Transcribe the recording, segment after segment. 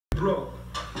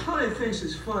Tony thinks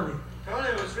it's funny.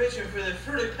 Tony was reaching for the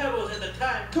Fruity Pebbles at the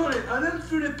time. Tony, are them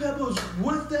Fruity Pebbles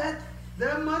worth that?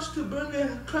 That much to burn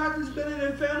the crack that's been in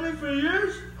their family for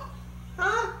years?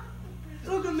 Huh?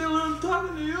 Look at me when I'm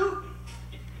talking to you.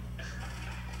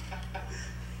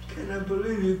 Cannot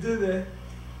believe you did that.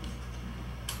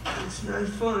 It's not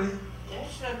funny.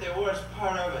 That's not the worst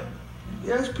part of it.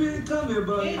 Yes, Peter, tell me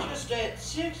about He it. just ate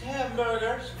 6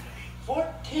 hamburgers,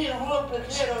 14 whole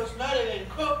potatoes, not even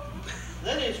cooked.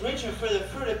 Then he's reaching for the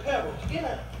Fruity Pebbles. Get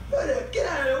out. Get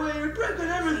out of the way, you're breaking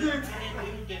everything.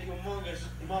 And the humongous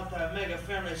multi-mega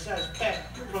family-sized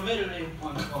pack from Italy,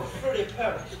 Fruity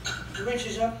Pebbles. He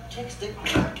reaches up, takes the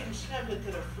clock and slams it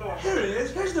to the floor. Here it is.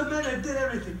 Here's the man that did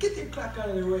everything. Get the clock out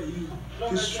of the way, you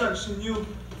destruction, you.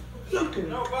 Look at it.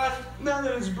 Nobody. Now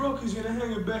that it's broke, he's gonna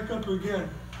hang it back up again.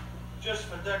 Just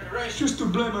for decoration. Just to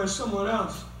blame on someone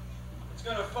else. It's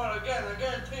gonna fall again, I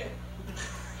guarantee it.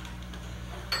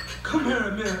 Come here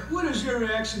a minute. What is your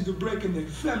reaction to breaking the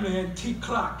family antique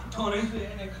clock, Tony?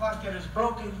 Any clock that is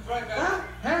broken. Right, guys. Huh?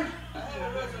 Huh? I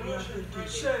have a resolution, Frankie.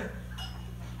 Say.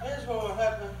 Here's what will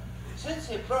happen. Since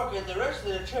he broke it, the rest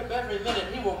of the trip, every minute,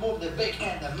 he will move the big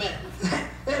hand a minute.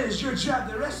 That is your job.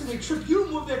 The rest of the trip, you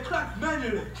move that clock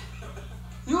manually.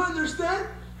 You understand?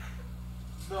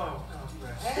 No,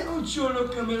 Don't you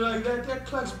look at me like that. That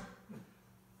clock's...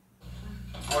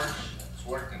 It's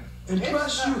working. And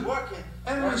plus you, working.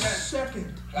 every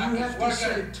second, you have to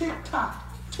say tick-tock,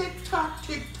 tick-tock,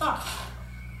 tick-tock.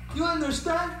 You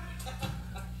understand?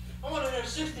 I want to hear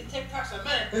 60 tick-tocks a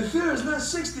minute. If there is not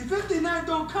 60, 59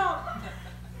 don't count.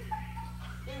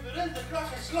 If it is, the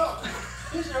clock is slow.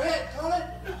 Use your head, Tony.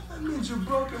 That means you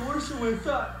broke it worse than we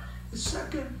thought. A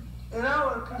second, an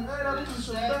hour can add up to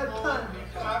some bad time.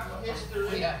 History.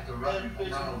 We have to run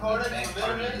Imported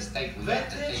from Italy.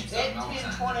 Vintage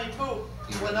 1822.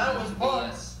 When I was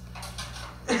born.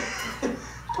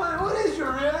 What is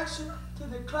your reaction to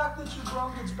the clock that you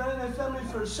broke? It's been in the family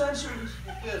for centuries.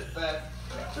 It feels bad.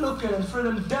 Look at him, for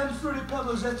them damn Fruity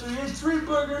Pebbles after he ate 3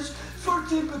 burgers,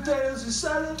 14 potatoes, a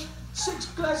salad, 6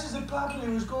 glasses of pop, and he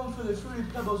was going for the Fruity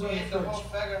Pebbles on the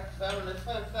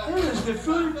fridge. Here is the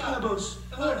Fruity Pebbles.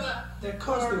 That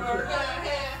caused the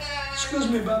crash. Excuse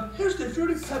me, Bob. Here's the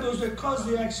Fruity Pebbles that caused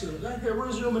the accident. Right here,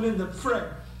 we're zooming in the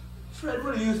Fred. Fred,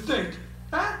 what do you think?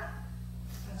 Huh?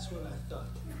 That's what I thought.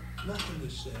 Nothing to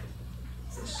say.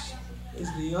 This is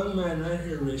the young man right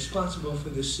here responsible for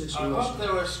this situation. I hope they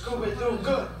were Scooby-Doo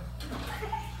good.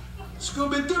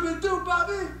 Scooby-Dooby-Doo,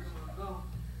 Bobby!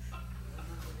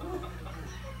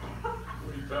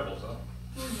 Fruity Pebbles, huh?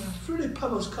 Fruity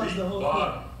Pebbles caused the whole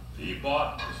thing. He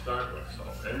bought to start with, so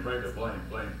anybody to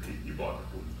blame Pete. He bought the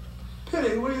food.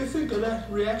 Pity, what do you think of that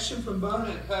reaction from Bob?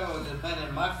 Fruity Pebbles have been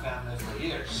in my family for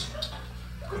years.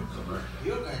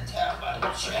 You can tell by the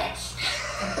checks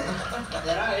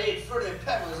that I ate Fruity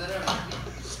Pebbles and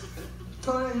everything.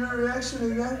 Tony, your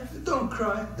reaction again? Don't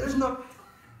cry. There's no...